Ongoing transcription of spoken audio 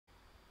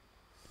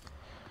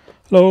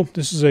Hello,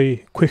 this is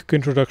a quick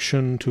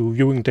introduction to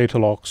viewing data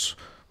logs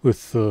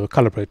with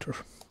Calibrator.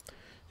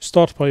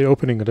 Start by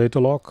opening a data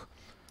log.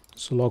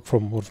 It's a log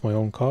from one of my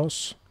own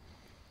cars.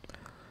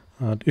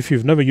 And if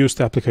you've never used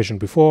the application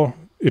before,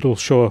 it'll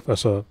show up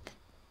as a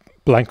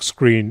blank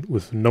screen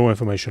with no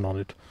information on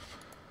it.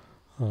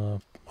 I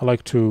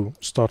like to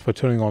start by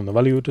turning on the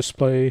value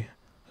display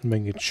and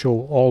making it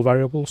show all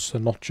variables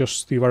and not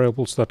just the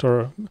variables that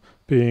are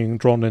being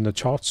drawn in the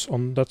charts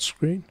on that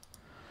screen.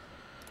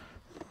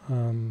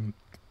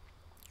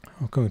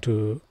 I'm going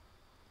to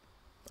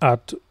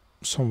add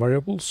some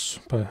variables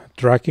by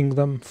dragging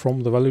them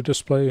from the value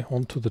display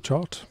onto the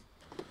chart.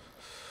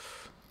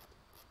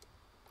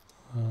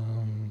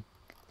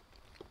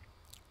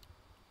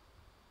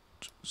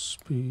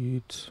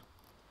 Speed,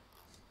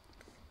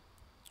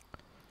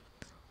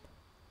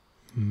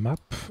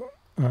 map,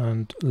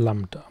 and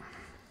lambda.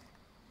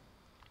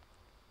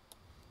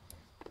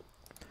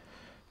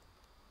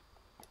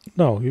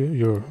 Now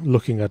you're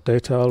looking at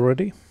data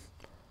already,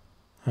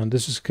 and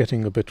this is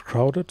getting a bit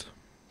crowded,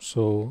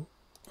 so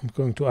I'm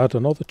going to add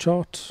another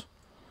chart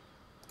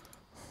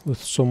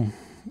with some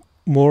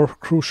more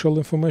crucial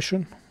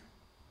information.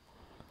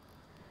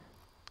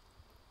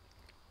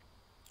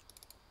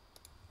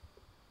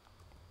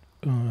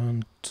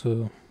 And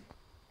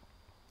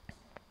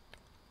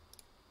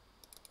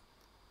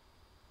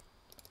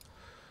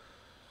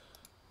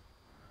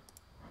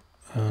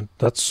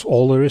that's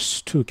all there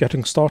is to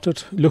getting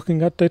started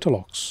looking at data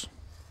logs.